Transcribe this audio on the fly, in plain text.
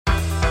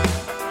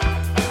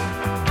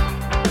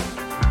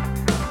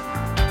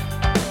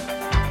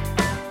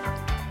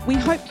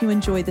hope you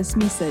enjoy this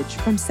message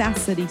from South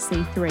City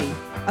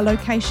C3, a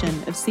location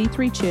of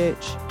C3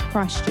 Church,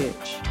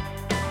 Christchurch.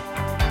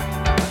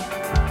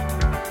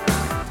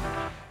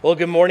 Well,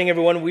 good morning,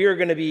 everyone. We are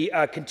going to be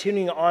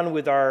continuing on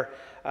with our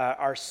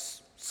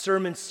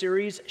sermon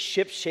series,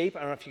 Ship Shape. I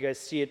don't know if you guys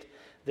see it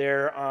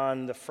there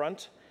on the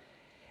front.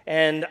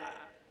 And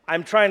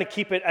I'm trying to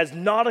keep it as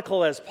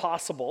nautical as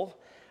possible,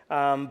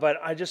 but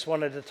I just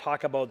wanted to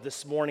talk about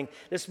this morning.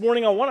 This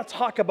morning, I want to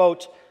talk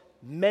about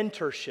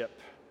mentorship.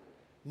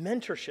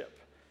 Mentorship.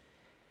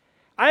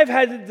 I've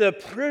had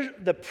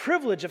the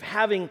privilege of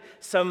having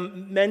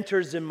some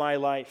mentors in my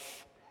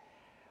life.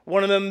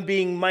 One of them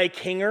being Mike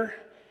Hinger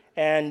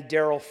and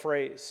Daryl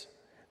Fraze.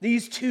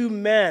 These two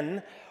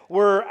men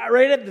were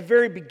right at the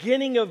very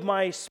beginning of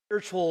my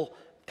spiritual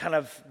kind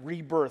of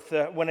rebirth,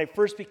 when I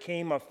first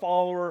became a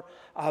follower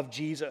of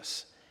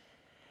Jesus.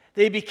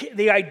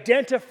 They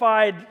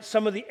identified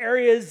some of the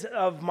areas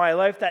of my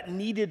life that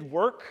needed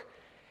work,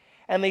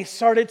 and they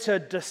started to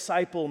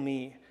disciple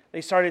me.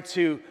 They started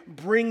to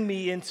bring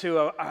me into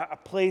a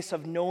place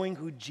of knowing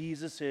who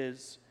Jesus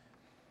is.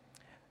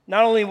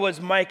 Not only was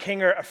Mike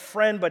Hinger a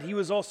friend, but he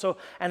was also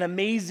an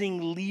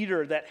amazing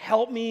leader that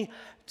helped me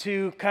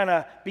to kind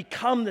of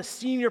become the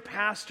senior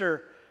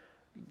pastor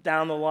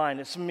down the line.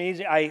 It's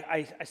amazing.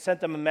 I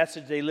sent them a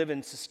message. They live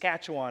in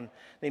Saskatchewan.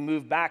 They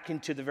moved back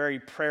into the very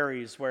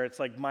prairies where it's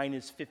like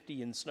minus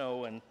 50 in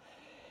snow.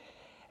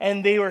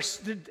 And they were,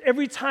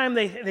 every time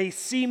they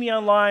see me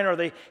online or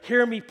they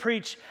hear me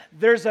preach,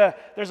 there's a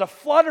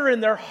flutter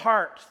in their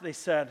heart, they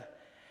said,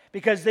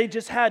 because they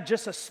just had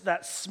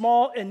that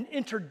small and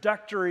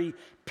introductory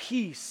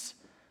piece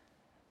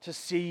to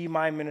see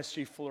my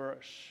ministry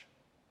flourish.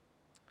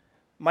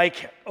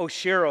 Mike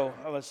Oshiro,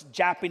 a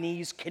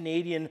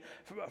Japanese-Canadian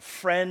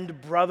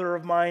friend, brother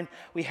of mine.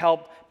 We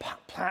helped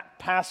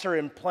pastor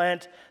and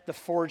plant the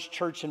Forge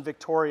Church in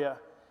Victoria.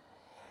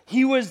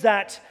 He was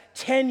that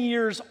 10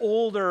 years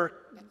older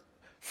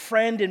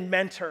friend and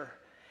mentor,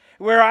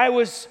 where I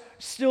was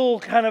still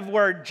kind of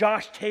where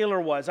Josh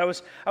Taylor was. I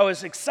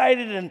was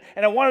excited and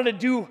I wanted to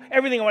do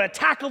everything. I want to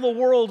tackle the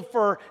world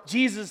for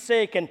Jesus'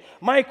 sake. And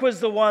Mike was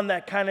the one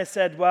that kind of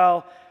said,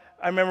 well,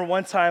 I remember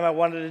one time I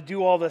wanted to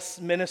do all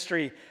this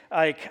ministry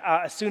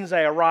as soon as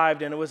I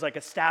arrived, and it was like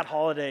a stat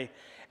holiday.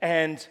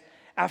 And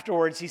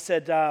afterwards he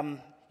said,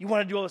 you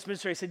want to do all this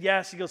ministry? I said,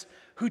 yes. He goes,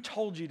 who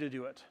told you to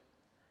do it?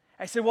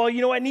 I said, well, you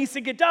know what needs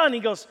to get done? He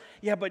goes,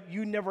 yeah, but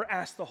you never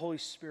asked the Holy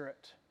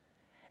Spirit.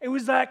 It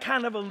was that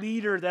kind of a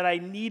leader that I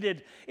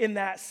needed in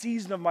that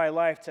season of my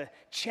life to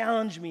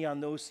challenge me on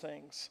those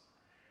things.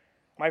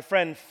 My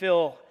friend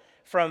Phil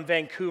from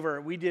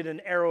Vancouver, we did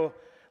an Arrow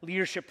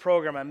leadership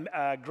program,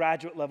 a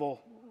graduate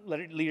level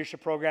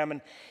leadership program,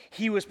 and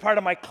he was part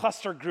of my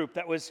cluster group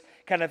that was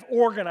kind of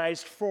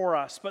organized for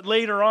us. But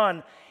later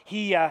on,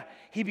 he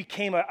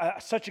became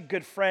such a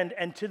good friend,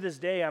 and to this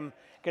day, I'm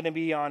going to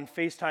be on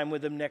FaceTime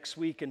with him next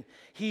week, and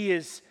he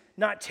is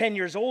not 10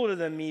 years older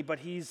than me, but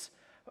he's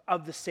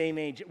of the same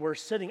age. We're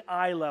sitting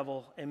eye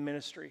level in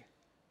ministry.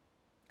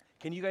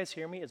 Can you guys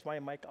hear me? Is my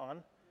mic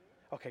on?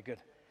 Okay, good.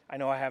 I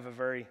know I have a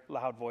very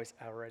loud voice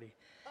already.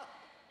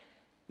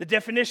 The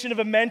definition of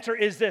a mentor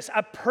is this: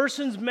 a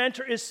person's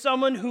mentor is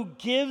someone who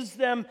gives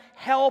them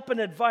help and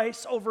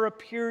advice over a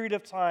period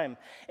of time,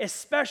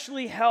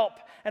 especially help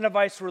and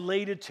advice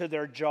related to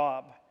their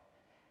job.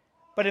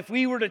 But if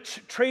we were to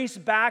trace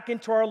back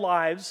into our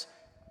lives,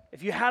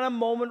 if you had a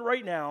moment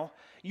right now,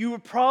 you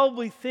would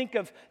probably think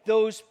of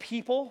those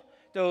people,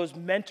 those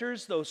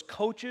mentors, those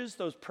coaches,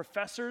 those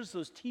professors,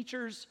 those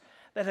teachers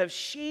that have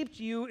shaped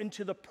you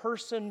into the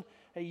person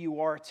that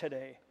you are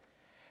today.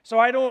 So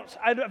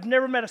I've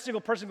never met a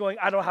single person going,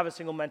 I don't have a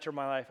single mentor in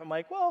my life. I'm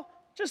like, well,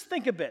 just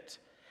think a bit.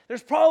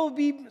 There's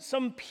probably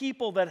some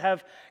people that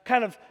have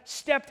kind of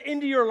stepped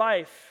into your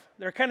life.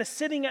 They're kind of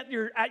sitting at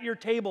your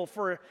table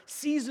for a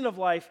season of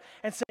life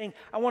and saying,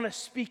 I want to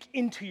speak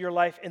into your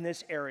life in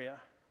this area.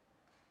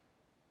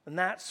 And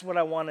that's what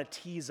I want to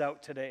tease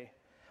out today.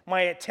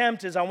 My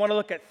attempt is I want to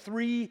look at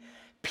 3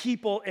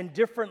 people in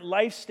different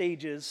life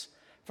stages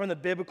from the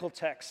biblical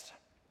text.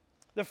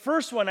 The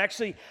first one,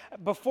 actually,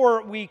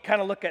 before we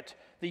kind of look at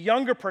the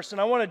younger person,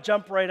 I want to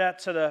jump right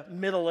to the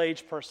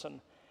middle-aged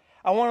person.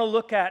 I want to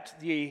look at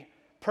the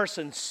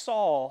person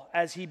Saul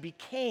as he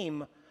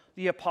became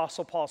the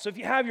Apostle Paul. So if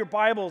you have your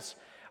Bibles,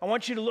 I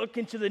want you to look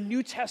into the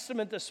New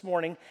Testament this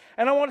morning,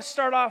 and I want to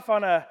start off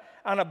on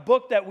a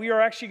book that we are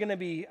actually going to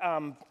be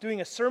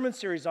doing a sermon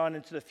series on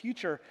into the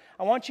future.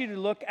 I want you to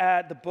look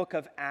at the book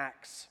of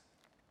Acts.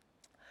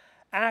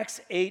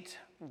 Acts 8,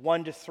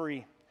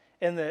 1-3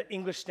 in the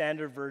English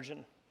Standard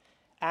Version.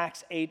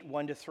 Acts 8,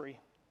 1-3.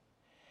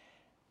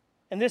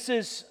 And this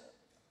is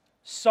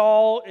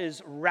Saul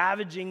is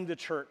ravaging the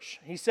church.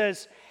 He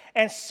says,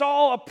 and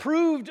Saul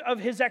approved of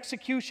his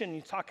execution.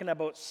 He's talking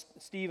about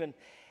Stephen.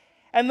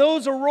 And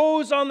those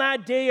arose on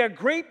that day a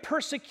great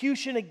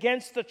persecution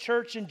against the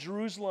church in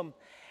Jerusalem.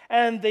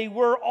 And they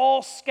were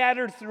all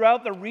scattered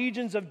throughout the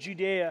regions of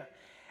Judea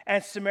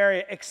and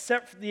Samaria,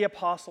 except for the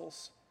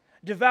apostles.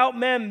 Devout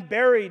men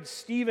buried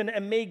Stephen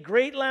and made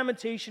great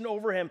lamentation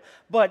over him.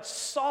 But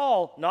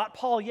Saul, not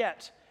Paul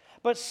yet,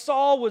 but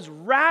Saul was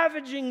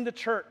ravaging the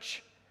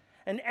church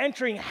and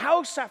entering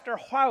house after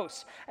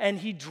house, and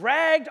he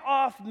dragged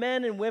off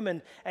men and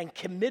women and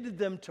committed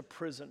them to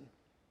prison.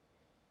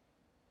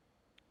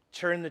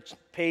 Turn the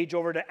page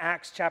over to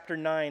Acts chapter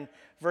 9,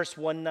 verse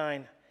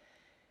 1-9.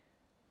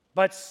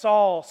 But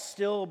Saul,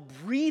 still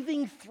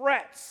breathing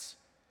threats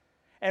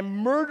and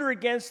murder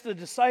against the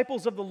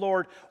disciples of the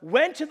Lord,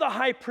 went to the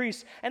high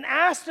priest and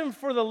asked him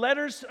for the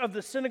letters of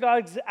the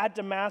synagogues at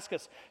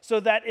Damascus, so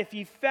that if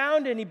he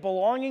found any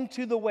belonging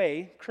to the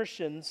way,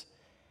 Christians,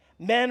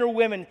 men or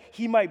women,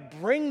 he might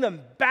bring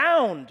them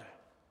bound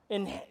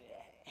in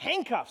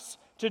handcuffs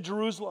to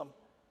Jerusalem.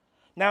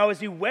 Now, as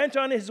he went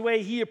on his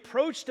way, he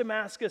approached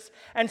Damascus,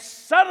 and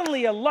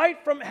suddenly a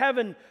light from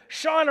heaven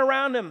shone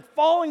around him.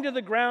 Falling to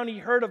the ground, he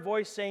heard a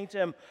voice saying to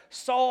him,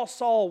 "Saul,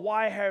 Saul,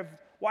 why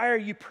are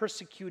you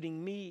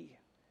persecuting me?"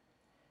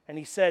 And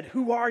he said,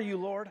 "Who are you,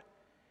 Lord?"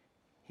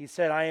 He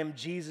said, "I am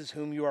Jesus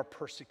whom you are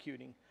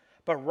persecuting.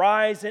 But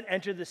rise and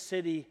enter the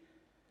city,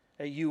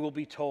 that you will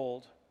be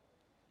told.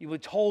 You will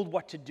be told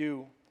what to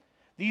do."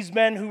 These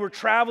men who were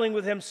traveling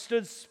with him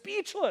stood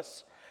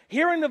speechless,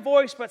 hearing the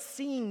voice but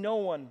seeing no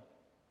one.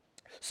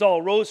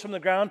 Saul rose from the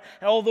ground,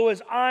 and although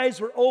his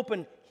eyes were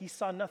open, he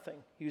saw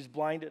nothing. He was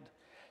blinded.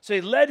 So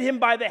he led him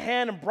by the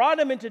hand and brought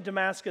him into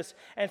Damascus,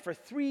 and for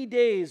 3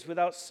 days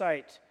without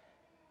sight,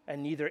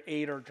 and neither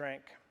ate or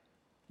drank.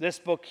 This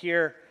book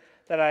here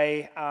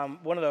that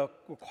one of the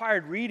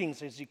required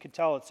readings, as you can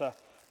tell, it's a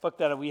book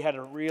that we had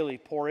to really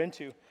pour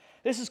into.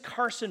 This is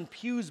Carson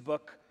Pugh's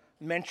book,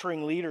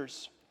 Mentoring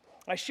Leaders.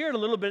 I shared a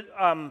little bit,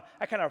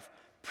 I kind of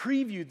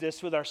previewed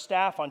this with our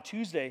staff on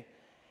Tuesday,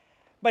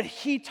 but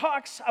he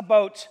talks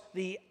about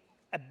the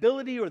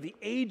ability or the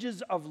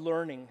ages of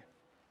learning.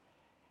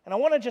 And I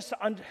want to just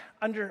kind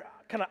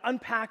of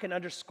unpack and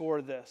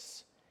underscore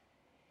this.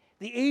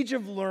 The age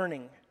of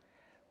learning.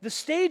 The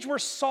stage where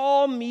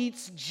Saul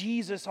meets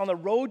Jesus on the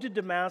road to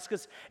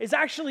Damascus is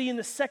actually in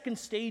the second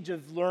stage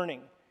of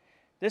learning.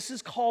 This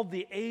is called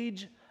the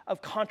age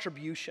of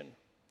contribution.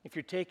 If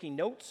you're taking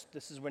notes,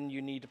 this is when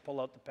you need to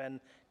pull out the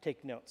pen,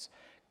 take notes.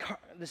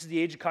 This is the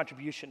age of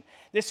contribution.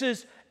 This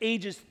is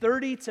ages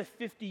 30 to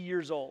 50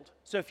 years old.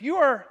 So if you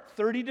are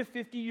 30 to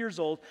 50 years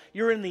old,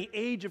 you're in the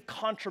age of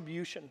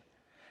contribution.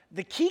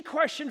 The key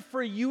question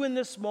for you in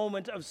this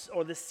moment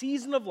or the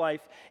season of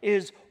life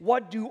is,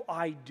 what do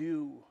I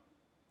do?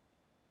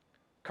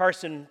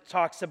 Carson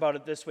talks about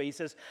it this way. He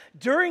says,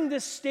 during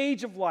this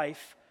stage of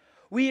life,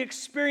 we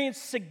experience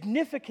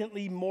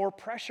significantly more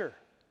pressure.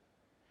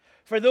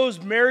 For those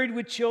married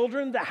with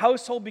children, the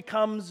household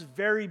becomes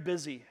very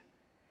busy.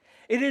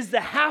 It is the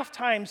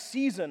halftime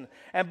season,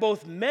 and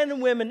both men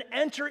and women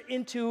enter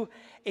into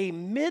a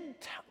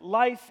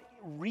midlife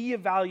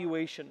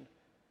reevaluation,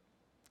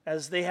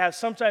 as they have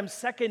sometimes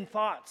second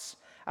thoughts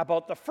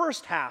about the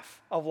first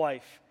half of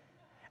life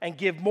and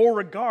give more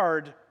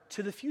regard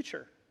to the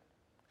future.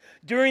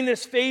 During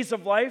this phase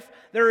of life,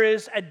 there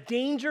is a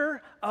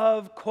danger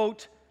of,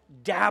 quote,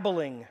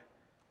 dabbling.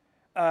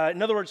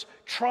 In other words,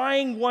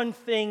 trying one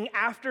thing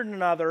after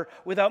another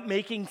without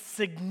making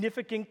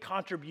significant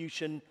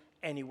contribution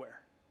anywhere.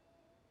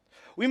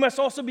 We must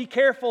also be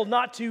careful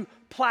not to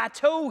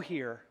plateau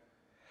here.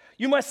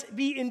 You must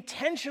be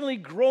intentionally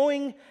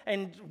growing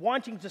and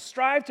wanting to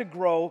strive to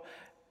grow.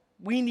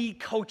 We need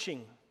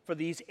coaching for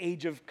these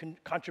age of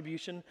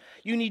contribution.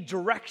 You need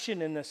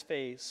direction in this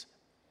phase.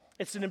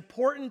 It's an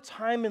important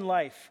time in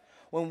life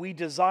when we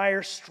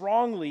desire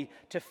strongly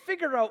to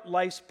figure out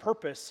life's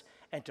purpose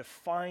and to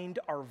find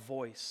our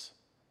voice.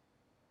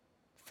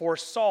 For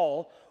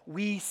Saul,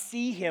 we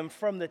see him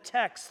from the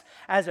text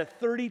as a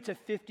 30 to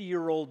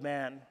 50-year-old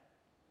man.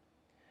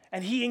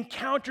 And he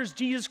encounters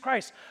Jesus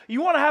Christ.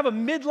 You want to have a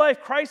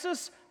midlife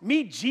crisis?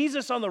 Meet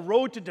Jesus on the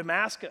road to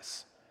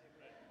Damascus.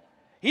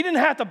 He didn't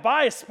have to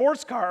buy a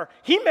sports car.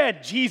 He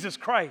met Jesus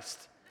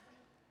Christ.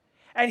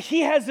 And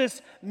he has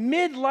this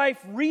midlife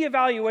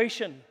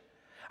reevaluation.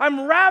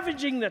 I'm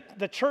ravaging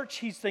the church,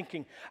 he's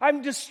thinking.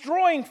 I'm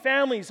destroying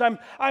families. I'm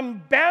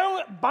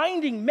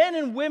binding men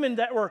and women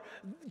that were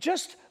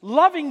just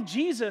loving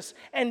Jesus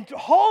and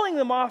hauling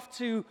them off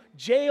to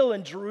jail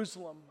in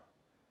Jerusalem.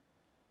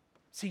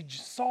 See,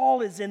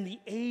 Saul is in the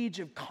age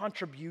of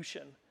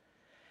contribution.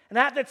 And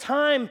at the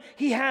time,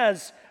 he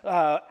has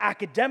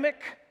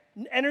academic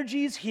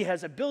energies, he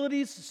has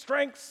abilities,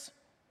 strengths.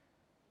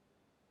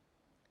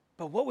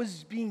 But what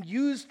was being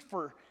used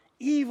for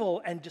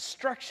evil and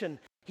destruction,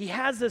 he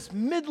has this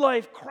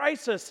midlife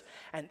crisis,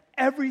 and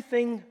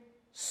everything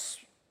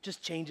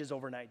just changes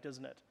overnight,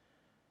 doesn't it?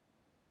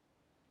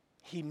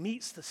 He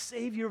meets the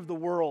Savior of the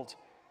world.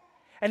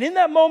 And in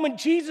that moment,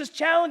 Jesus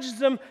challenges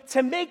them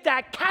to make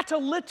that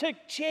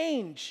catalytic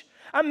change,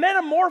 a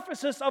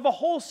metamorphosis of a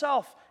whole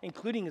self,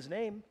 including his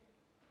name.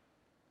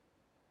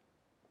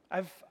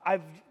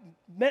 I've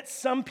met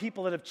some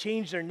people that have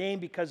changed their name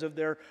because of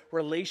their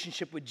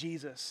relationship with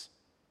Jesus.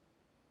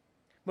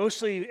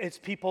 Mostly it's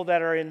people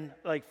that are in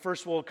like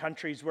first world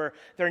countries where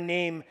their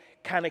name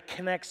kind of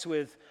connects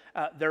with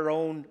their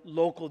own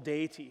local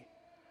deity.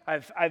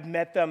 I've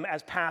met them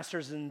as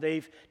pastors and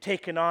they've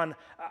taken on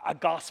a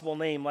gospel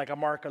name like a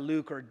Mark, a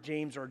Luke, or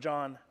James, or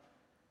John.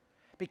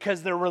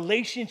 Because their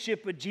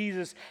relationship with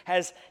Jesus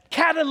has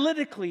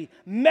catalytically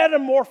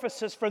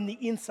metamorphosis from the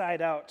inside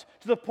out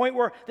to the point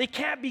where they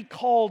can't be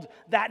called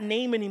that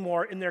name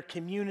anymore in their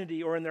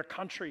community or in their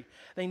country.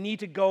 They need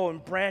to go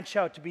and branch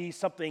out to be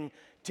something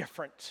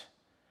different.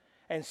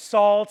 And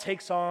Saul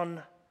takes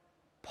on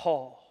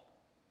Paul.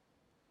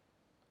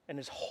 And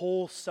his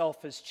whole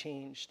self is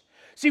changed.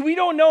 See, we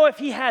don't know if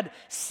he had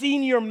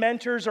senior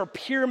mentors or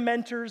peer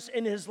mentors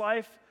in his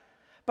life,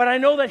 but I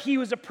know that he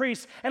was a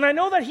priest, and I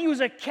know that he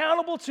was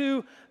accountable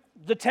to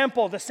the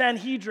temple, the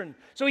Sanhedrin.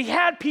 So he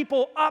had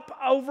people up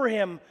over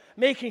him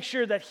making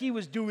sure that he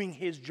was doing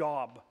his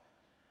job.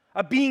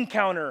 A bean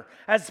counter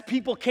as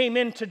people came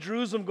into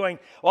Jerusalem going,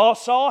 well,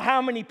 Saul,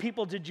 how many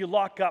people did you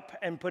lock up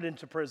and put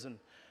into prison?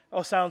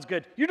 Oh, sounds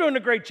good. You're doing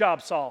a great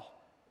job, Saul.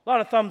 A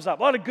lot of thumbs up.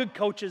 A lot of good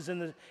coaches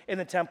in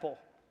the temple.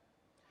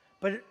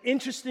 But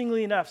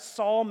interestingly enough,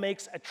 Saul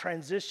makes a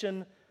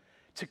transition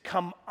to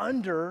come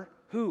under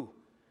who?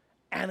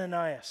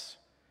 Ananias.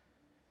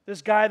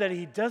 This guy that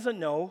he doesn't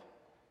know,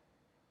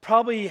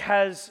 probably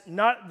has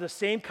not the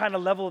same kind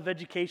of level of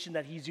education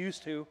that he's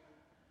used to,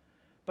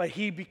 but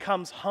he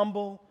becomes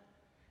humble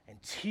and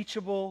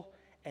teachable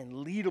and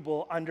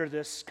leadable under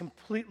this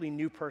completely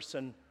new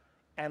person,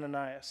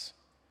 Ananias.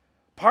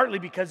 Partly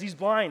because he's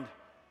blind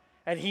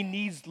and he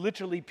needs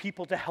literally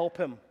people to help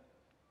him.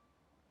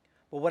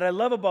 But what I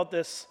love about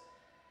this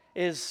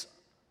is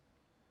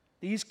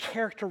these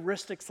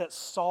characteristics that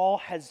Saul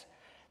had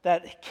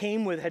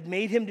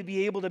made him to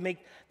be able to make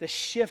the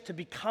shift to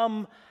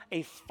become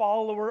a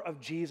follower of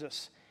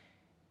Jesus.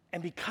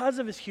 And because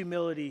of his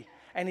humility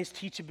and his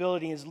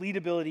teachability and his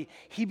leadability,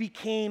 he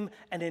became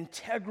an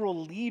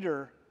integral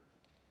leader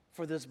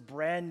for this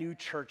brand new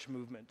church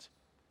movement.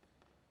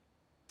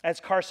 As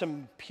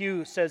Carson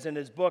Pugh says in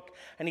his book,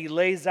 and he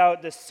lays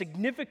out this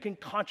significant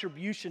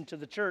contribution to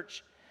the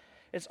church,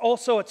 it's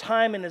also a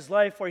time in his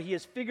life where he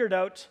has figured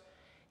out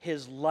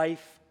his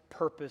life,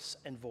 purpose,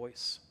 and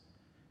voice.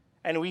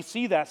 And we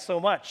see that so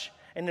much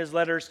in his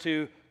letters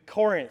to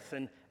Corinth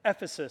and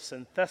Ephesus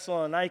and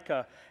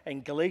Thessalonica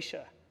and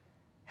Galatia.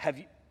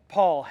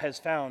 Paul has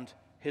found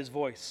his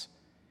voice.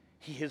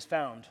 He has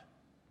found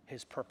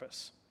his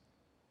purpose.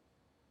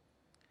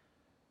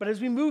 But as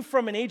we move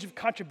from an age of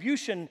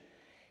contribution,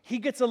 he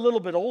gets a little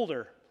bit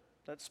older.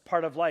 That's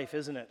part of life,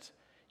 isn't it?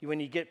 When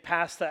you get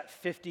past that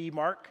 50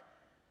 mark.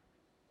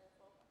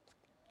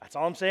 That's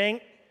all I'm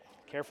saying.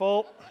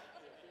 Careful.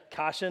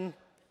 Caution.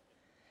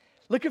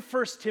 Look at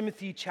 1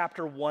 Timothy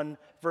chapter 1,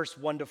 verse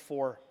 1 to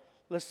 4.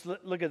 Let's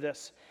look at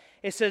this.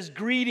 It says,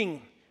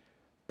 "Greeting,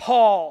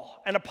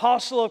 Paul, an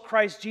apostle of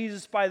Christ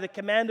Jesus by the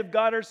command of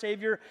God our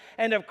Savior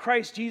and of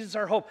Christ Jesus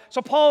our hope."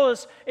 So Paul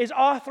is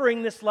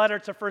authoring this letter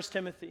to 1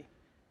 Timothy,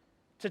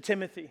 to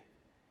Timothy.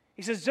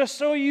 He says, just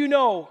so you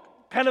know,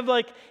 kind of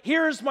like,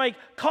 here's my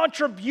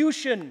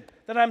contribution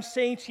that I'm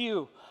saying to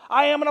you.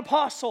 I am an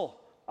apostle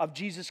of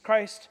Jesus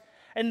Christ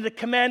and the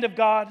command of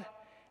God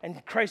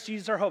and Christ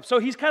Jesus our hope. So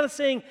he's kind of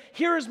saying,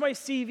 here is my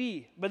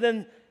CV. But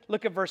then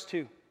look at verse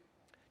 2.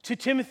 "To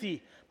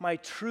Timothy, my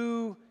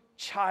true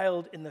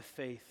child in the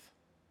faith,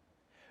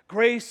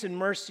 grace and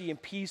mercy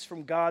and peace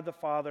from God the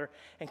Father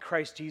and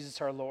Christ Jesus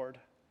our Lord.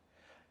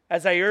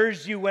 As I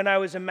urged you when I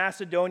was in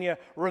Macedonia,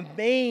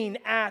 remain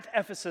at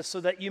Ephesus so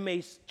that you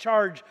may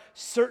charge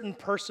certain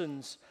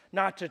persons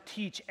not to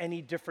teach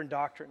any different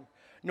doctrine,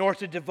 nor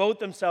to devote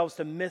themselves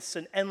to myths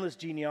and endless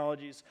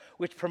genealogies,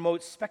 which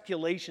promote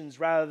speculations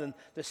rather than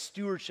the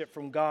stewardship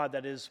from God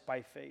that is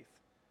by faith."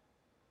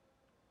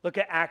 Look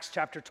at Acts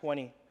chapter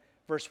 20,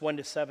 verse 1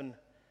 to 7.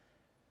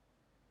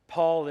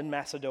 Paul in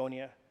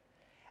Macedonia.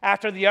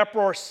 "After the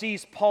uproar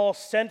ceased, Paul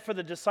sent for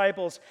the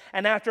disciples,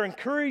 and after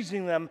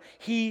encouraging them,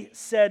 he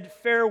said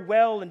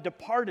farewell and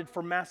departed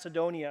for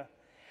Macedonia.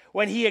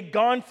 When he had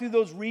gone through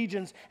those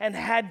regions and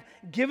had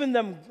given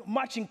them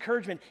much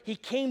encouragement, he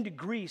came to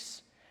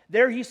Greece.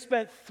 There he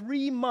spent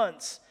 3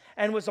 months,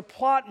 and a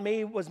plot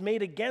was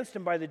made against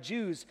him by the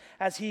Jews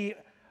as he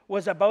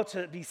was about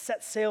to be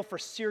set sail for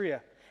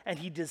Syria, and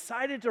he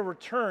decided to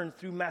return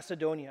through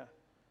Macedonia.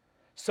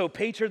 So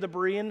Peter the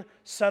Berean,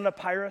 son of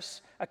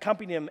Pyrrhus,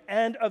 accompanied him,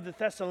 and of the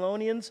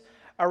Thessalonians,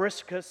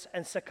 Aristarchus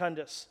and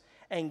Secundus,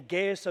 and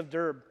Gaius of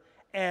Derbe,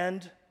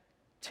 and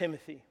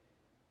Timothy,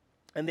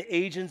 and the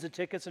agents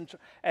Tychicus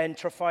and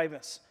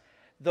Trophimus.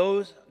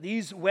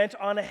 These went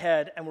on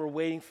ahead and were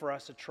waiting for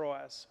us at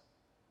Troas."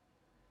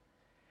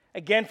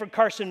 Again, from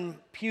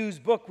Carson Pugh's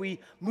book, we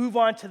move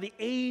on to the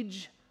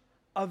age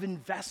of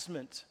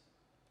investment.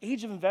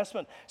 Age of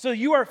investment. So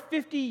you are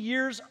 50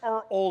 years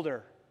or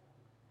older.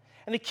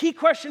 And the key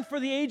question for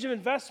the age of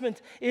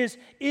investment is,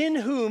 in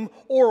whom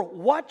or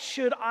what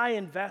should I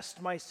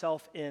invest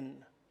myself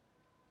in?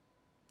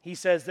 He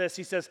says this,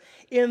 he says,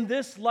 "In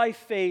this life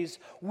phase,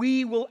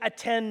 we will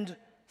attend,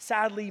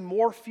 sadly,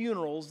 more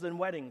funerals than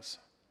weddings.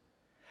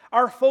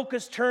 our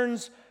focus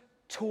turns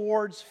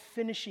towards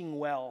finishing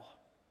well.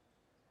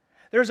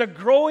 There's a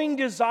growing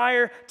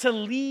desire to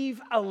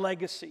leave a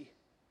legacy.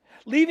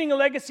 Leaving a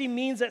legacy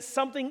means that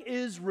something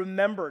is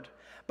remembered,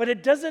 but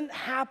it doesn't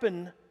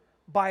happen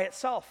by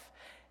itself.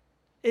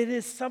 It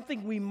is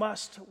something we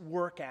must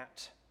work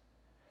at.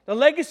 The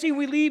legacy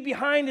we leave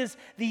behind is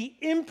the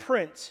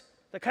imprint,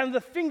 the kind of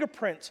the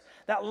fingerprint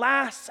that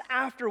lasts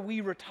after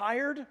we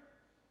retired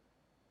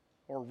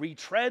or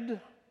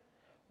retread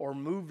or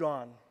moved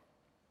on.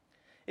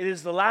 It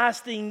is the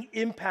lasting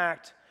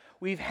impact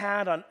we've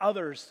had on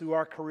others through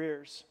our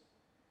careers.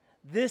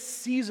 This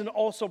season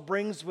also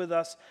brings with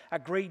us a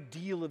great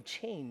deal of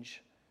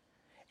change.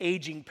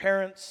 Aging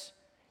parents,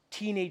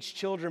 teenage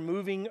children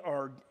moving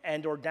or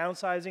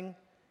downsizing,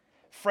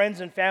 friends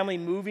and family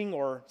moving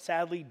or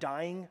sadly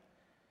dying.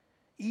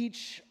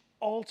 Each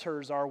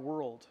alters our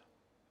world.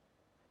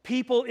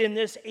 People in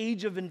this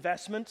age of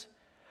investment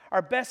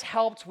are best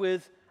helped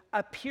with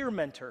a peer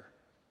mentor,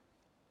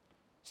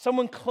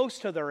 someone close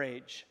to their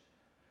age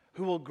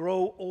who will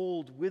grow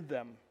old with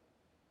them.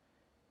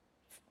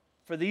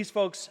 For these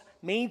folks,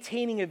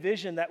 maintaining a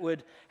vision that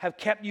would have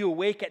kept you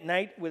awake at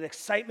night with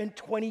excitement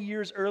 20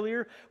 years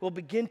earlier will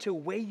begin to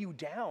weigh you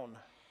down.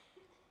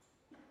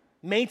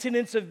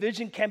 Maintenance of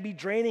vision can be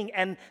draining,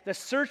 and the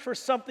search for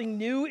something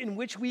new in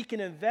which we can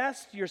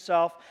invest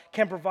yourself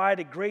can provide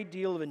a great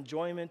deal of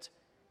enjoyment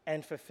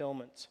and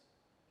fulfillment.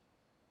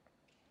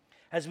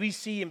 As we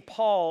see in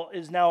Paul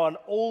is now an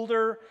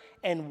older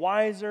and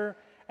wiser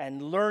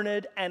and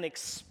learned and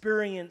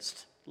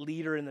experienced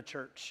leader in the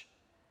church.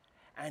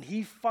 And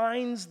he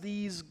finds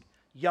these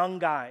young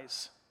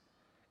guys,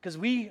 because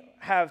we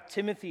have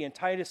Timothy and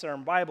Titus in our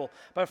Bible,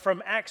 but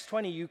from Acts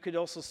 20 you could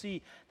also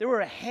see there were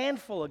a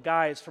handful of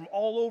guys from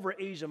all over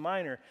Asia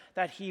Minor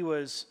that he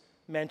was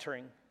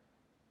mentoring.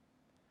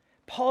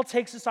 Paul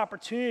takes this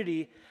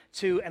opportunity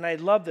to, and I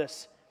love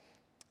this,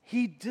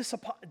 he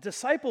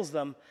disciples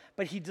them,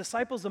 but he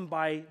disciples them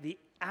by the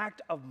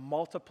act of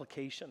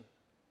multiplication,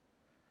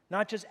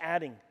 not just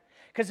adding.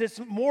 Because it's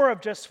more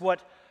of just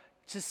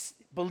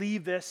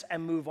believe this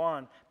and move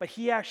on. But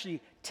he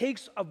actually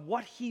takes of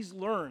what he's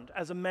learned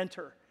as a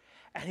mentor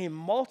and he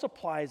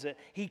multiplies it.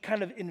 He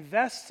kind of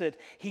invests it.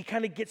 He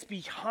kind of gets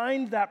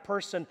behind that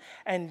person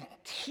and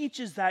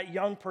teaches that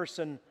young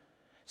person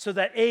so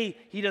that A,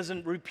 he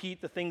doesn't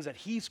repeat the things that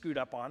he screwed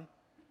up on.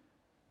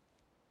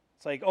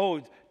 It's like,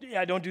 oh,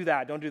 yeah, don't do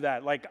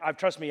that. Like,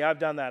 trust me, I've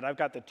done that. I've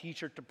got the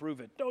t-shirt to prove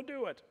it. Don't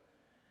do it.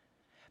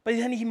 But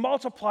then he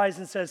multiplies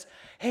and says,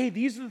 hey,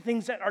 these are the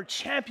things that are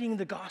championing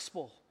the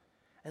gospel.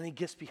 And he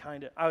gets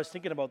behind it. I was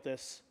thinking about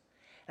this,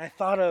 and I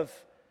thought of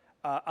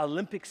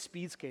Olympic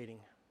speed skating.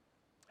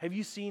 Have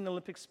you seen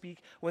Olympic speed?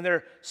 When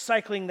they're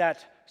skating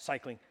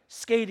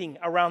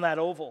around that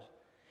oval.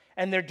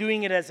 And they're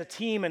doing it as a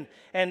team, and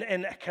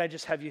can I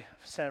just have you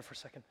stand up for a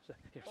second?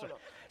 Here,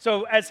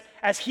 so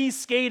as he's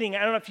skating,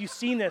 I don't know if you've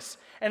seen this,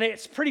 and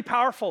it's pretty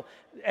powerful.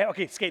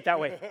 Okay, skate that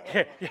way.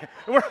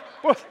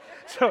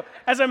 So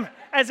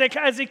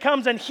as he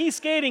comes and he's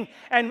skating,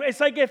 and it's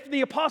like if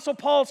the Apostle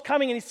Paul's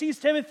coming and he sees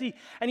Timothy,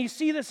 and you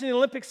see this in the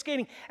Olympic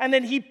skating, and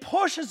then he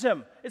pushes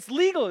him. It's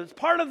legal. It's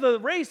part of the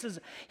race.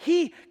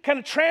 He kind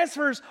of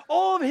transfers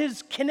all of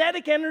his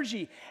kinetic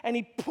energy, and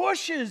he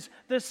pushes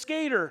the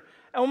skater,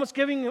 almost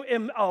giving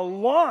him a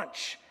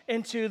launch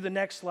into the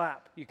next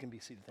lap. You can be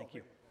seated. Thank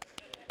you.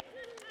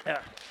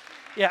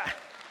 Yeah.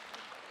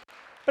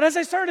 But as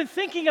I started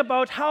thinking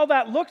about how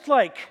that looked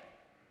like,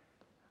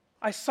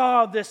 I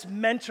saw this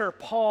mentor,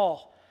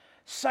 Paul,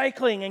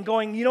 cycling and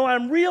going,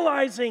 I'm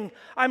realizing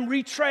I'm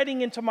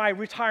retreading into my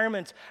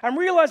retirement. I'm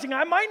realizing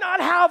I might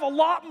not have a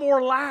lot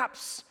more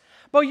laps.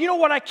 But you know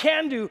what I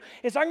can do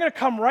is I'm going to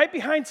come right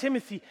behind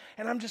Timothy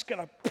and I'm just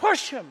going to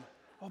push him.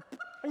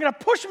 I'm going to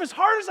push him as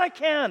hard as I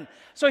can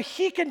so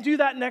he can do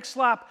that next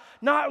lap,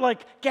 not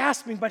like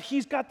gasping, but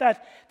he's got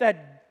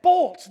that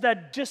bolt,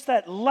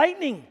 that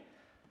lightning.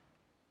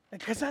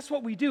 Because that's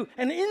what we do.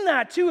 And in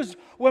that, too, is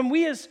when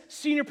we as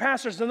senior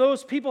pastors and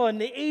those people in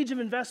the age of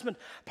investment,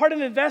 part of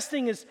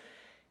investing is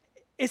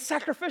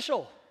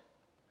sacrificial,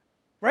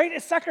 right?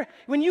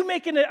 When you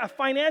make a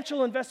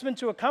financial investment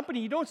to a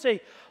company, you don't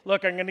say,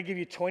 look, I'm going to give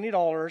you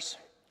 $20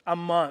 a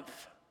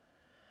month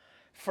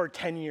for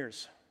 10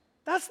 years.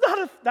 That's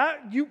not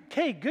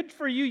okay, good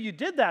for you, you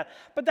did that,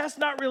 but that's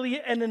not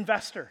really an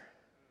investor.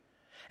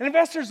 An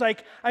investor's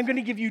like, I'm going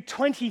to give you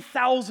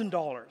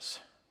 $20,000.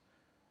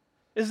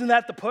 Isn't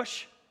that the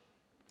push?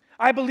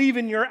 I believe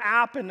in your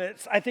app, and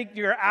I think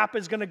your app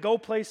is going to go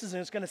places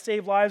and it's going to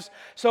save lives,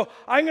 so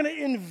I'm going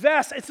to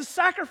invest. It's a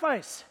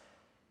sacrifice.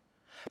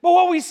 But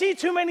what we see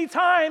too many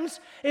times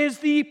is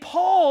the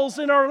Pauls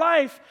in our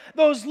life,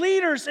 those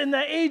leaders in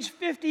the age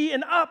 50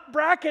 and up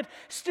bracket,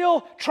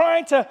 still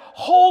trying to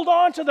hold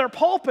on to their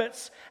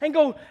pulpits and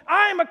go,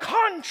 I'm a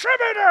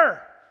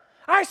contributor.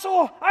 I'm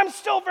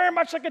still very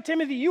much like a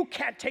Timothy. You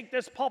can't take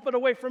this pulpit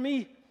away from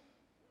me.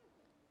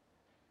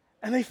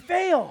 And they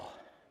fail.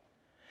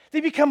 They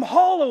become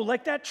hollow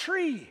like that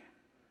tree.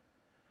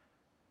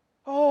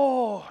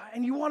 Oh,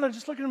 and you want to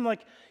just look at him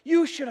like,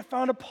 you should have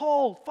found a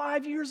Paul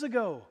 5 years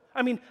ago.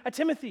 A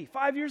Timothy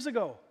 5 years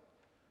ago.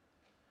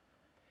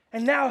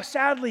 And now,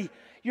 sadly,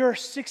 you're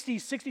 60,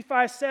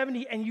 65,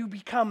 70, and you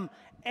become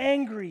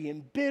angry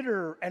and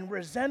bitter and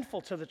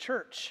resentful to the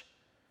church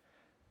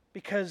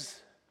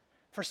because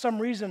for some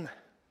reason,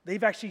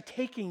 they've actually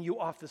taken you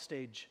off the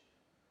stage.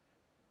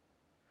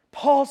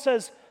 Paul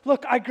says,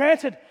 look,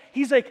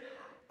 he's like,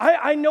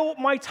 I know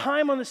my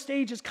time on the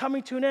stage is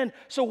coming to an end.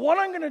 So what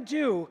I'm going to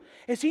do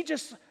is he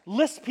just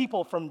lists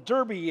people from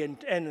Derbe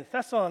and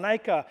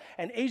Thessalonica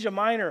and Asia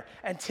Minor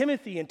and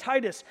Timothy and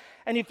Titus.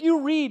 And if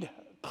you read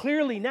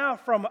clearly now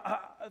from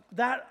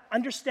that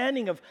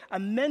understanding of a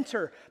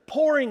mentor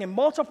pouring and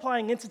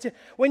multiplying into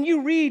when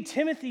you read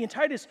Timothy and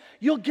Titus,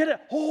 you'll get it.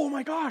 Oh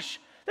my gosh,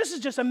 this is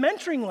just a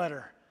mentoring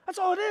letter. That's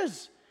all it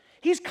is.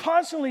 He's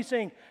constantly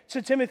saying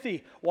to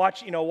Timothy,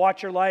 watch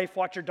your life,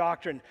 watch your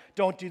doctrine.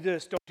 Don't do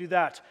this, don't do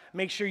that.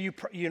 Make sure you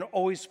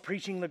always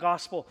preaching the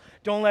gospel.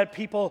 Don't let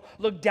people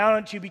look down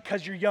at you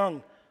because you're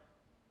young.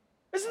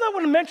 Isn't that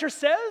what a mentor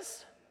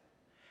says?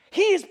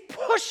 He is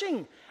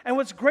pushing. And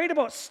what's great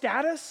about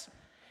status,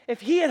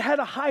 if he had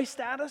a high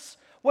status,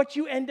 what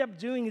you end up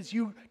doing is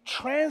you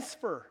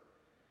transfer.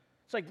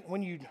 It's like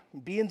when you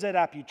BNZ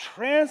app, you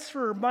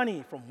transfer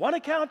money from one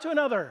account to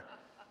another.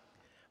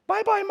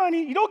 Bye-bye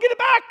money. You don't get it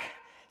back.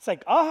 It's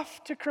like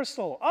off to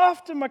Crystal,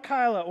 off to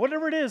Michaela,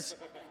 whatever it is.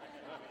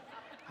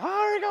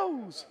 There it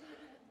goes.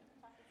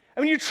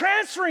 You're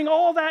transferring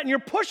all that and you're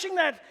pushing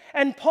that.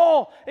 And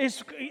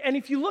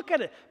if you look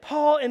at it,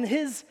 Paul in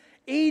his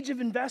age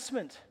of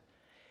investment,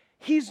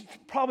 he's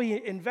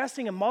probably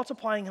investing and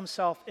multiplying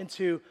himself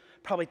into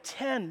probably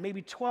 10,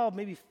 maybe 12,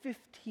 maybe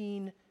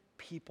 15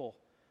 people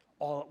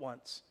all at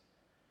once.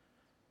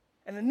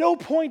 And at no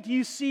point do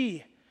you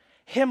see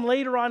him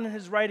later on in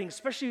his writing,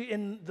 especially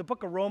in the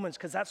book of Romans,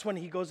 because that's when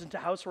he goes into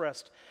house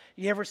arrest,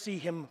 you ever see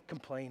him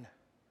complain.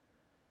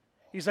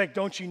 He's like,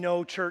 don't you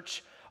know,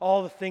 church,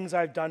 all the things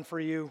I've done for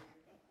you?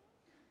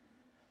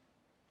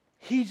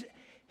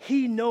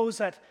 He knows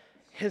that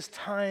his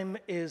time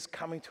is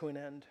coming to an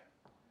end.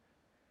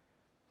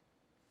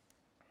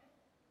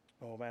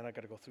 Oh man, I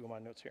got to go through my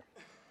notes here.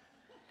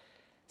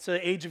 So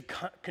the age of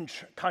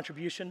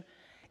contribution,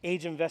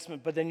 age of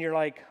investment, but then you're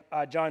like,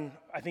 John,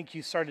 I think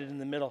you started in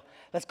the middle.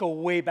 Let's go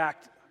way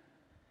back.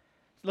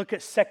 Look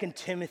at 2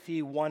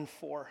 Timothy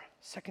 1:4.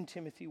 2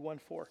 Timothy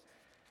 1:4.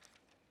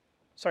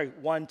 Sorry,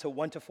 1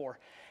 to 4.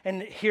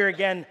 And here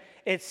again,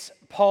 it's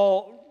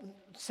Paul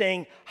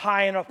saying,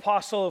 I, an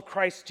apostle of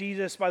Christ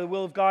Jesus, by the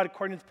will of God,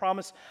 according to the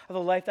promise of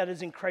the life that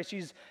is in Christ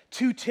Jesus,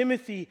 to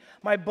Timothy,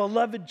 my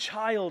beloved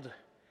child.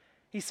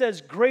 He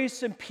says,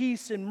 grace and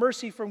peace and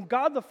mercy from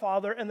God the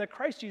Father and the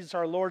Christ Jesus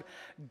our Lord.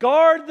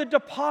 Guard the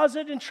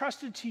deposit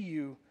entrusted to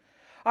you.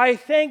 I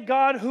thank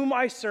God whom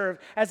I serve,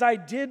 as I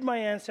did my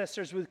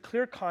ancestors with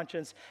clear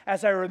conscience,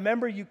 as I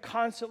remember you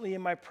constantly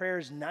in my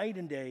prayers night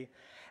and day.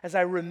 As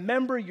I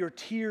remember your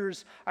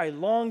tears, I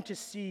long to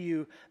see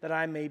you, that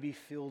I may be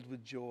filled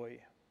with joy.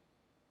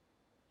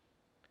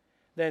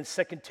 Then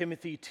 2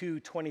 Timothy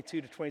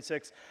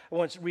 2:22-26. I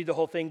won't read the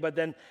whole thing, but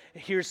then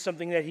here's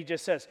something that he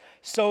just says.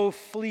 So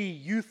flee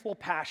youthful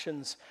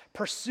passions,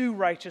 pursue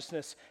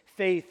righteousness,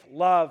 faith,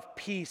 love,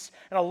 peace,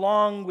 and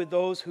along with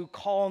those who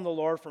call on the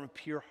Lord from a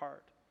pure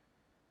heart.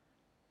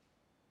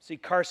 See,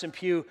 Carson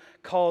Pugh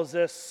calls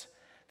this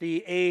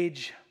the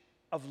age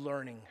of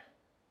learning.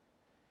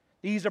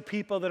 These are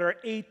people that are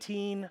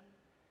 18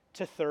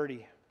 to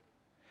 30.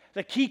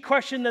 The key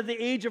question of the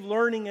age of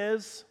learning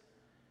is,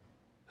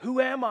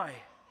 who am I?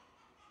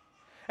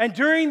 And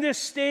during this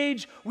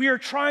stage, we are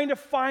trying to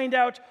find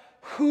out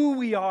who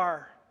we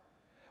are.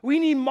 We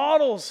need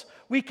models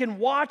we can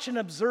watch and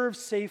observe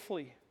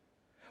safely.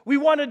 We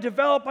want to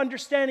develop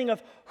understanding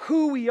of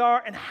who we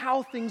are and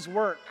how things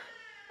work.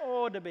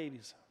 Oh, the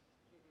babies.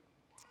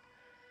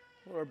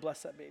 Lord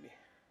bless that baby.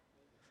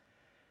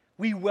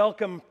 We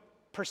welcome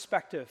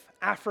perspective,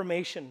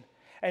 affirmation,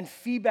 and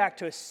feedback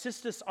to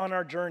assist us on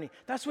our journey.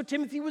 That's what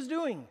Timothy was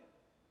doing.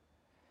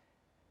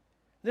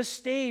 This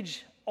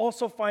stage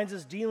also finds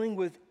us dealing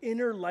with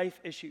inner life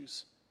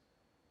issues.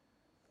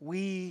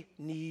 We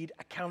need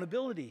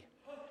accountability.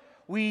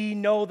 We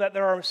know that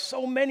there are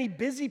so many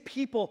busy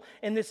people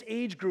in this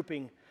age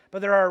grouping,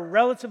 but there are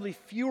relatively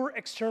fewer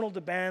external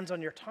demands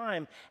on your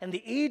time. And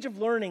the age of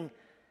learning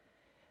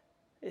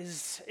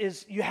is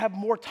you have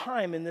more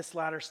time in this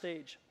latter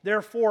stage.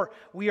 Therefore,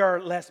 we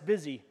are less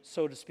busy,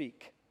 so to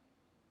speak.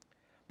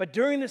 But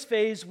during this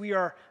phase, we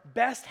are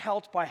best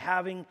helped by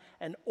having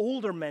an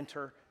older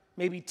mentor,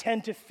 maybe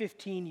 10 to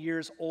 15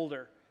 years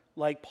older,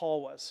 like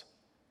Paul was.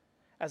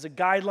 As a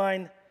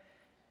guideline,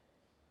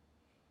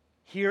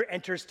 here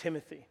enters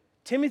Timothy.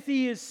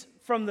 Timothy is,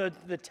 from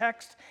the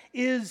text,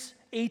 is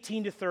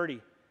 18 to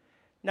 30.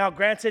 Now,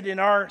 granted, in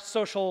our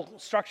social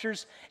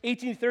structures,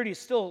 18 to 30 is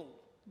still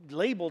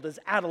labeled as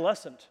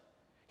adolescent.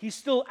 He's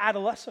still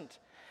adolescent,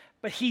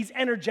 but he's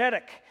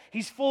energetic.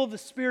 He's full of the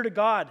Spirit of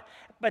God.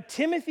 But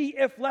Timothy,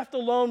 if left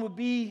alone, would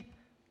be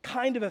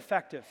kind of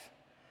effective.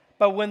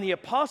 But when the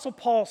Apostle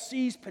Paul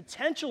sees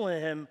potential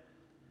in him,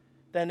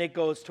 then it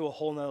goes to a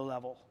whole nother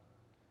level.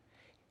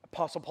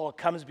 Apostle Paul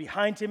comes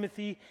behind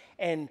Timothy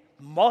and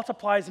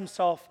multiplies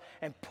himself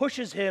and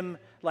pushes him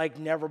like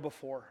never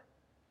before.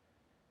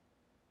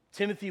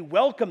 Timothy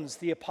welcomes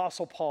the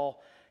Apostle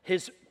Paul,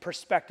 his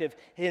perspective,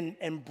 and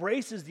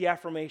embraces the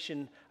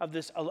affirmation of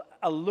this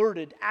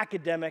alerted,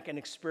 academic, and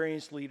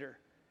experienced leader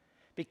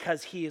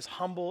because he is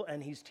humble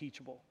and he's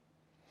teachable.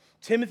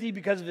 Timothy,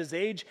 because of his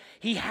age,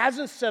 he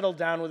hasn't settled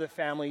down with a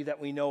family that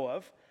we know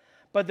of,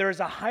 but there is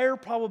a higher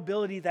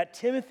probability that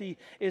Timothy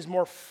is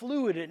more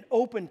fluid and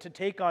open to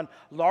take on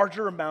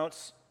larger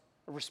amounts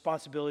of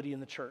responsibility in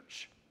the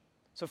church.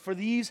 So for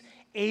these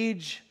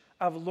age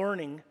of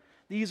learning,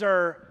 these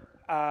are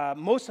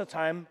most of the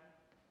time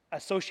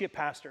associate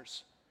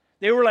pastors.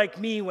 They were like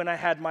me when I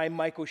had my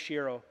Mike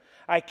Oshiro.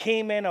 I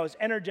came in, I was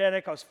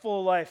energetic, I was full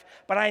of life,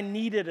 but I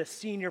needed a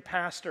senior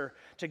pastor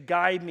to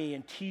guide me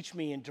and teach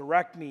me and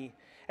direct me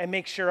and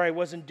make sure I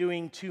wasn't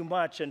doing too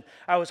much. And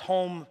I was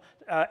home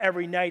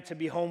every night to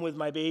be home with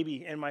my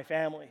baby and my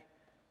family.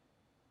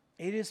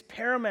 It is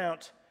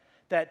paramount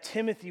that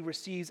Timothy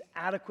receives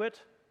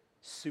adequate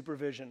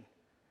supervision,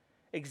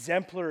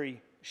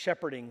 exemplary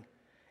shepherding,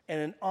 and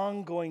an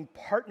ongoing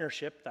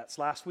partnership, that's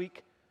last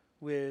week,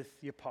 with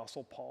the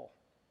Apostle Paul.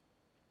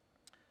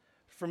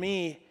 For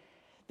me,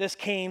 this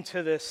came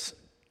to this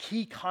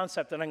key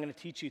concept that I'm going to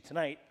teach you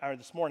tonight, or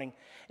this morning,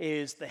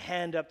 is the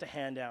hand up to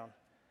hand down.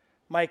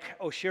 Mike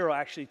Oshiro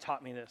actually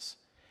taught me this.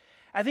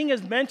 I think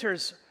as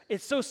mentors,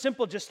 it's so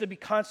simple just to be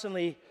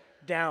constantly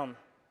down.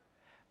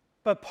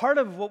 But part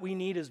of what we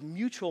need is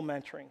mutual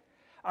mentoring.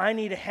 I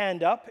need a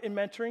hand up in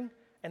mentoring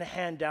and a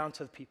hand down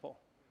to the people.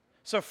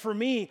 So for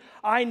me,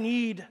 I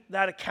need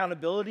that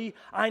accountability.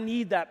 I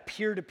need that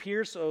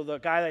peer-to-peer. So the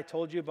guy that I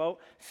told you about,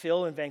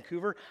 Phil in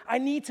Vancouver, I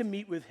need to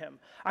meet with him.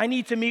 I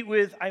need to meet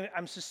with,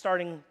 I'm just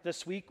starting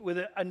this week with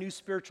a new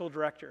spiritual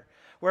director,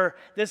 where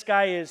this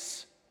guy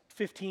is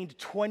 15 to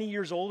 20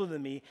 years older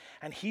than me,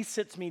 and he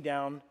sits me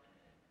down,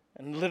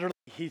 and literally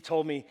he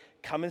told me,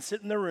 come and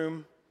sit in the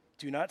room,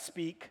 do not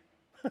speak.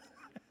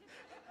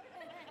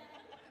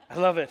 I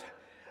love it.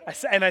 I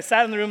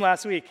sat in the room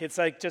last week. It's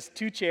like just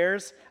 2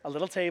 chairs, a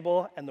little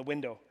table, and the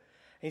window.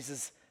 And he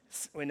says,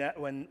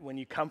 when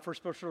you come for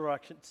spiritual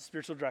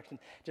direction,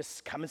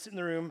 just come and sit in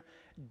the room.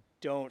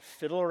 Don't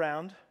fiddle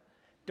around.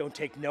 Don't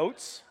take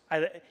notes.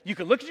 You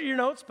can look at your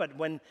notes, but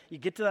when you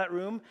get to that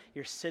room,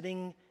 you're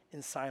sitting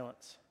in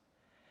silence.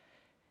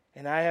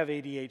 And I have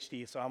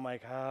ADHD, so I'm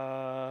like,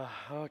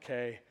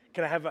 okay.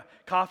 Can I have a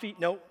coffee?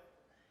 No.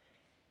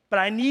 But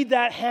I need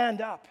that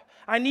hand up.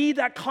 I need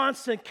that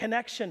constant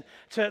connection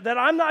that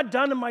I'm not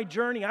done in my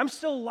journey. I'm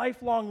still a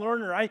lifelong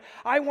learner.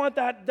 I want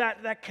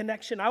that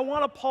connection. I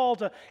want a Paul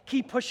to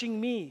keep pushing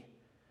me.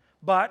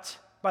 But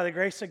by the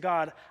grace of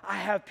God, I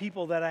have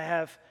people that I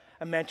have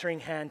a mentoring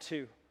hand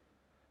to.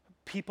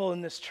 People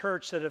in this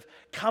church that have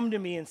come to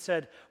me and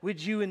said,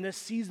 would you in this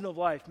season of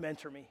life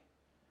mentor me?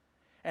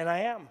 And I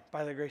am.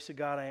 By the grace of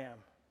God, I am.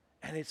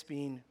 And it's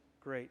been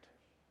great.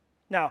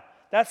 Now,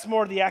 that's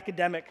more the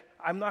academic.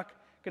 I'm not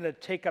going to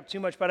take up too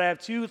much, but I have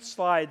 2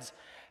 slides.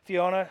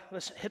 Fiona,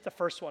 let's hit the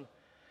first one.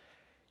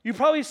 You're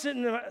probably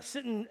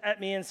sitting at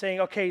me and saying,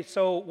 okay,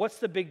 so what's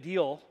the big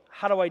deal?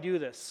 How do I do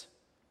this?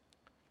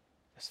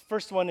 This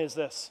first one is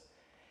this.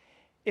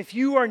 If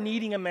you are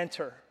needing a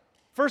mentor,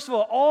 first of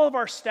all of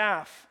our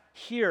staff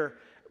here,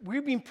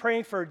 we've been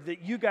praying for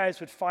that you guys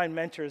would find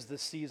mentors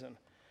this season,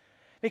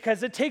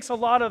 because it takes a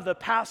lot of the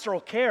pastoral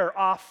care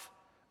off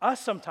us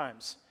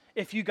sometimes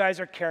if you guys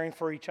are caring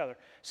for each other.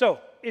 So,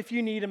 if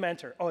you need a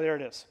mentor, there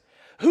it is.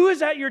 Who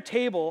is at your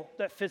table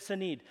that fits the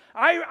need?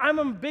 I'm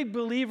a big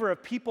believer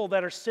of people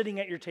that are sitting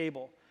at your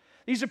table.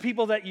 These are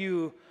people that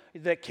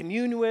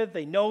commune with,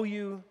 they know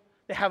you,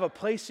 they have a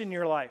place in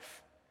your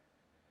life.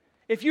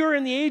 If you're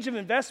in the age of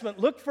investment,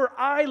 look for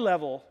eye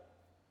level,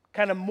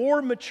 kind of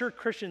more mature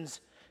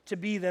Christians to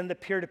be than the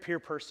peer-to-peer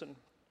person.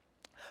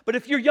 But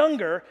if you're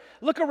younger,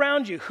 look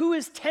around you. Who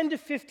is 10 to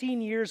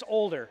 15 years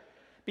older?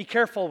 Be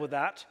careful with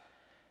that.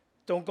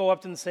 Don't go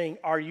up to them saying,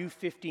 are you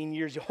 15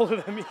 years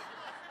older than me?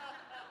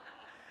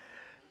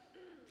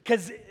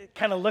 Because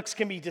kind of looks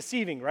can be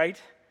deceiving, right?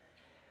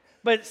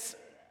 But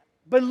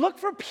look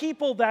for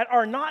people that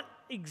are not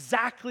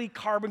exactly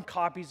carbon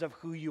copies of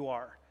who you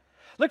are.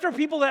 Look for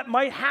people that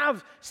might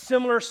have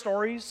similar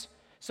stories.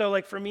 So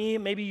like for me,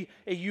 maybe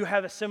you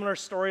have a similar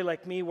story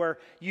like me where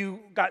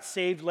you got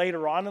saved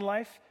later on in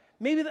life.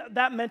 Maybe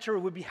that mentor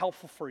would be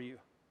helpful for you.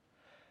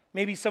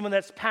 Maybe someone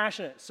that's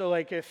passionate. So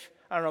like if,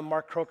 I don't know,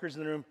 Mark Croker's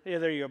in the room. Yeah,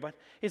 there you go, bud.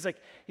 He's like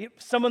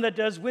someone that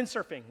does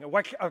windsurfing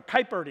or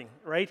kiteboarding,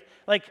 right?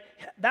 Like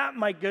that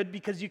might be good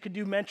because you could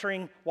do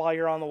mentoring while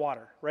you're on the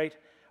water, right?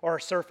 Or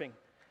surfing.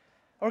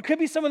 Or it could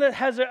be someone that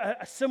has a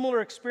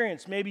similar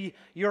experience. Maybe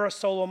you're a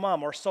solo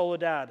mom or solo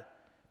dad.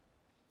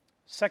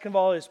 Second of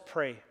all is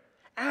pray.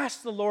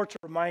 Ask the Lord to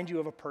remind you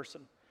of a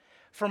person.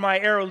 For my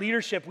Arrow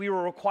leadership, we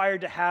were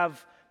required to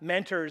have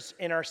mentors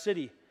in our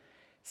city.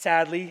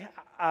 Sadly,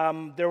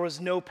 there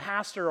was no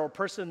pastor or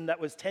person that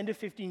was 10 to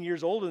 15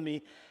 years older than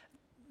me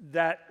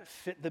that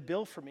fit the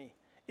bill for me.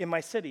 in my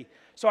city.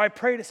 So I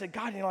prayed, I said,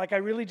 God,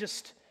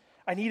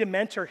 I need a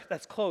mentor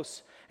that's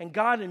close. And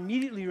God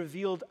immediately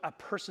revealed a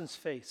person's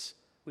face.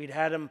 We'd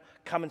had him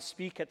come and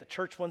speak at the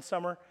church one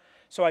summer.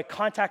 So I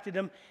contacted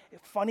him.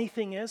 Funny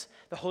thing is,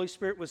 the Holy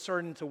Spirit was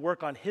starting to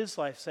work on his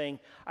life, saying,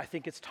 I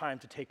think it's time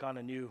to take on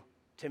a new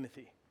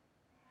Timothy.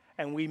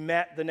 And we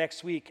met the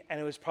next week, and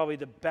it was probably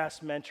the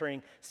best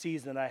mentoring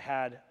season I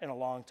had in a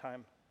long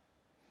time.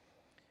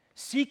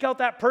 Seek out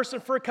that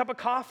person for a cup of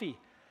coffee.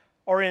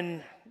 Or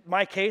in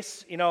my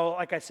case,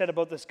 like I said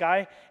about this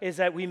guy, is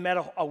that we met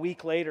a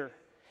week later.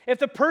 If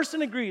the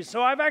person agrees,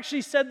 so I've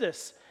actually said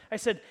this. I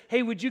said,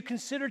 hey, would you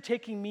consider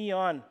taking me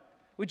on?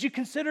 Would you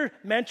consider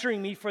mentoring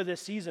me for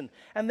this season?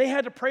 And they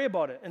had to pray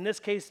about it. In this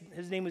case,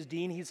 his name was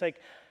Dean. He's like,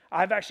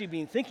 I've actually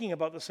been thinking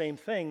about the same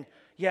thing.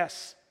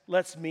 Yes,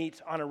 let's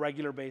meet on a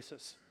regular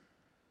basis.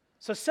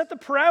 So set the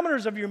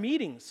parameters of your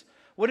meetings.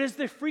 What is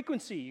the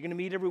frequency? You're going to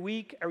meet every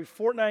week, every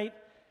fortnight.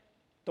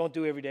 Don't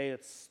do every day.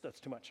 That's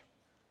too much.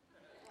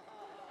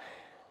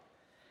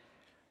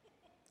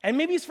 And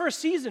maybe it's for a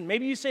season.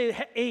 Maybe you say,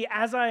 hey,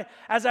 as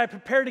I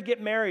prepare to get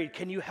married,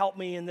 can you help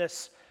me in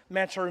this,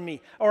 mentoring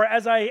me? Or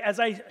as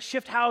I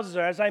shift houses,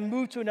 or as I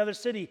move to another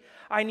city,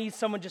 I need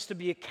someone just to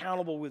be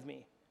accountable with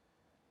me.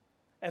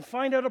 And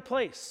find out a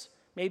place.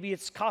 Maybe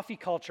it's coffee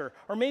culture,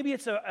 or maybe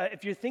it's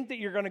if you think that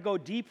you're going to go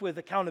deep with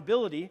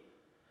accountability,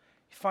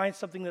 find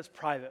something that's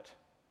private.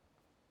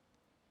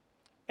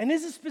 And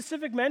this is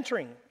specific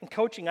mentoring and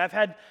coaching. I've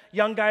had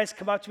young guys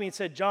come up to me and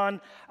said, John,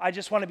 I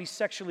just want to be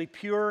sexually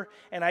pure,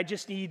 and I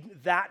just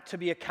need that to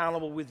be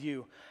accountable with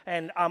you.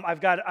 And I've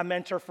got a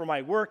mentor for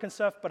my work and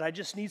stuff, but I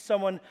just need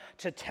someone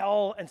to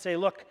tell and say,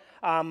 look,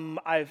 I'm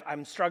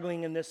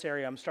struggling in this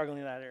area, I'm struggling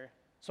in that area.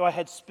 So I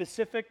had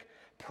specific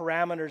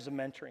parameters of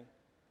mentoring,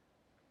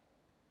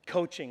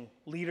 coaching,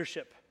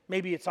 leadership.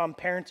 Maybe it's on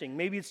parenting.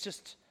 Maybe it's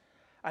just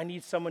I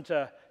need someone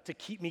to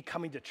keep me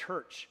coming to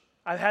church.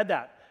 I've had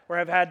that, where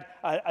I've had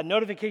a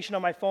notification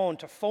on my phone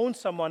to phone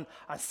someone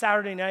on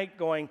Saturday night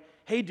going,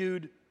 hey,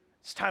 dude,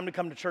 it's time to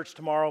come to church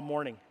tomorrow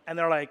morning. And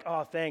they're like,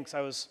 oh, thanks,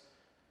 I was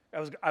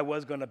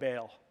going to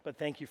bail, but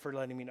thank you for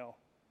letting me know.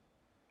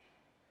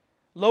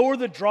 Lower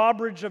the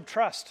drawbridge of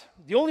trust.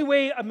 The only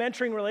way a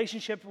mentoring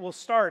relationship will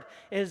start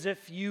is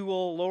if you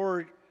will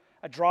lower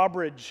a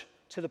drawbridge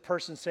to the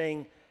person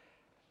saying,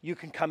 you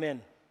can come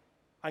in.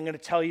 I'm going to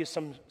tell you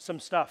some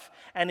stuff.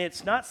 And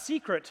it's not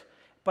secret,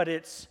 but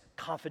it's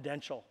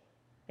confidential.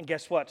 And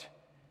guess what?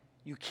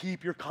 You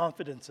keep your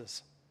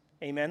confidences.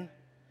 Amen?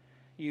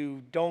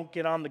 You don't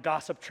get on the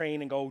gossip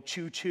train and go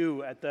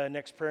choo-choo at the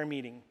next prayer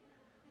meeting.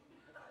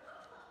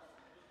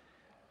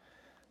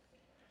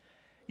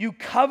 You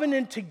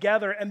covenant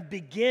together and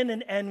begin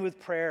and end with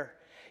prayer.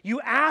 You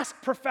ask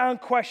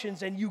profound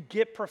questions and you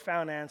get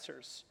profound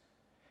answers.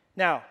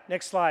 Now,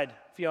 next slide,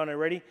 Fiona,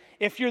 ready?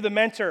 If you're the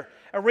mentor,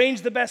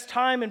 arrange the best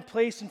time and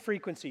place and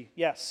frequency.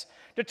 Yes.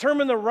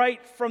 Determine the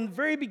right from the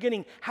very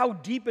beginning how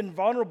deep and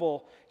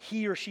vulnerable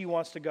he or she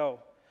wants to go.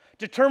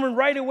 Determine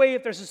right away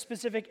if there's a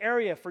specific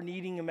area for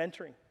needing a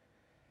mentoring.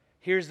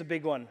 Here's the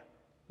big one.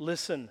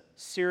 Listen,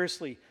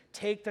 seriously.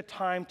 Take the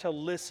time to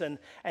listen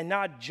and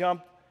not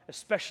jump,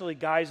 especially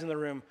guys in the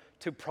room,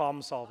 to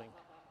problem solving.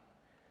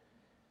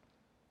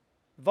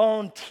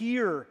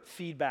 Volunteer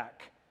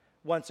feedback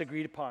once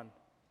agreed upon.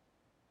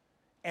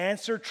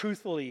 Answer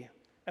truthfully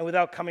and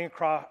without coming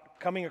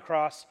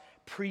across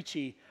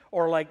preachy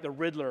or like the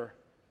Riddler.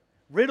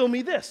 Riddle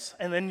me this,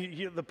 and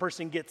then the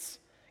person gets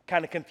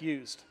kind of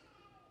confused.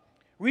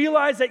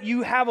 Realize that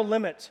you have a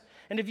limit,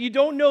 and if you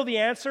don't know the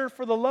answer,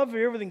 for the love of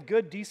everything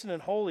good, decent,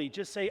 and holy,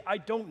 just say, I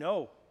don't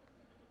know.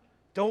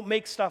 Don't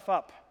make stuff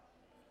up.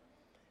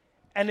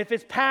 And if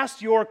it's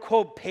past your,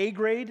 quote, pay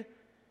grade,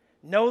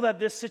 know that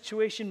this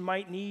situation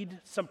might need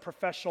some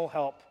professional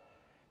help.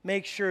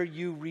 Make sure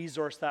you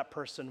resource that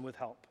person with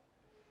help.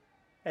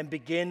 And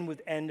begin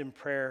with end in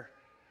prayer,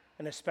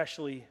 and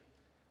especially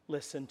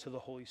listen to the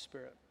Holy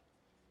Spirit.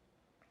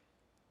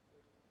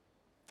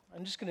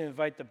 I'm just going to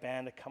invite the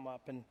band to come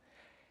up,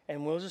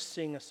 and we'll just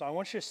sing a song. I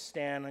want you to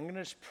stand. I'm going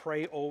to just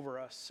pray over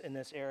us in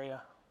this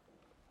area.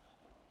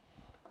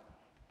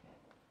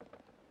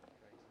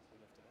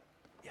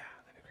 Yeah,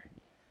 that'd be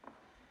great.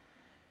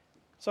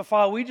 So,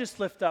 Father, we just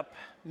lift up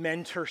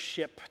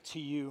mentorship to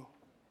you.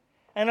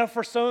 And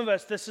for some of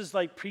us, this is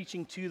like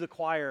preaching to the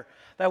choir,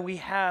 that we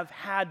have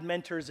had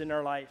mentors in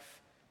our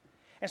life.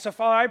 And so,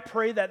 Father, I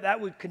pray that that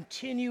would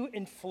continue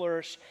and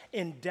flourish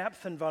in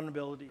depth and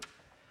vulnerability.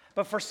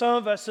 But for some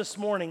of us this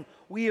morning,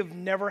 we have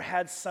never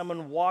had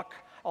someone walk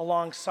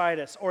alongside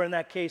us, or in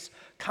that case,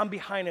 come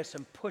behind us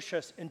and push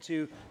us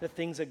into the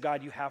things that,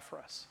 God, you have for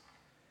us.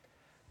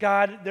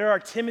 God, there are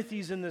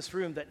Timothys in this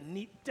room that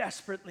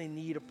desperately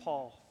need a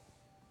Paul.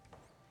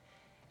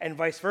 And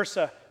vice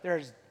versa,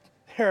 there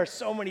are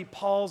so many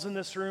Pauls in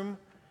this room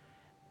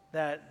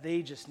that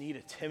they just need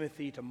a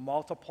Timothy to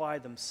multiply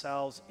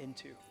themselves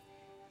into.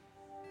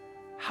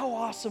 How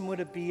awesome would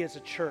it be as a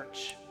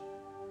church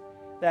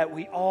that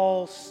we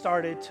all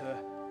started to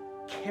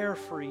care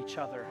for each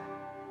other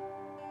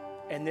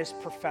in this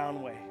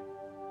profound way?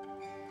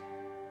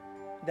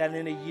 That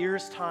in a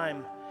year's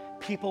time,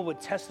 people would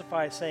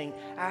testify saying,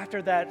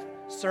 after that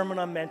sermon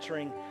on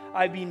mentoring,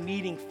 I've been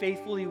meeting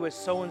faithfully with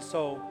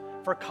so-and-so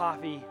for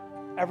coffee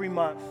every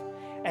month.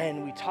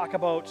 And we talk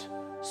about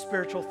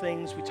spiritual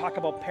things, we talk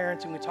about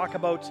parenting, we talk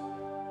about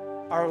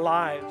our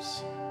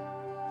lives.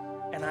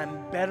 And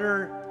I'm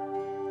better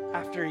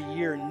after a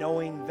year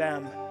knowing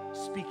them,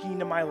 speaking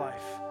to my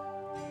life.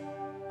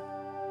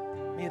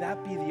 May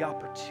that be the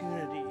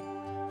opportunity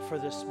for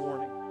this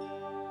morning.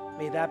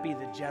 May that be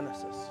the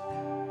genesis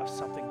of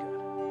something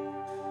good.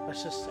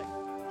 Let's just sing.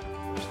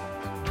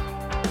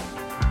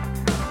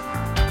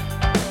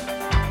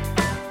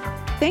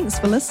 Thanks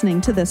for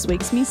listening to this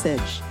week's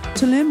message.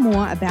 To learn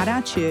more about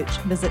our church,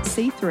 visit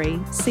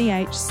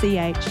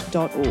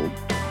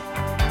c3chch.org.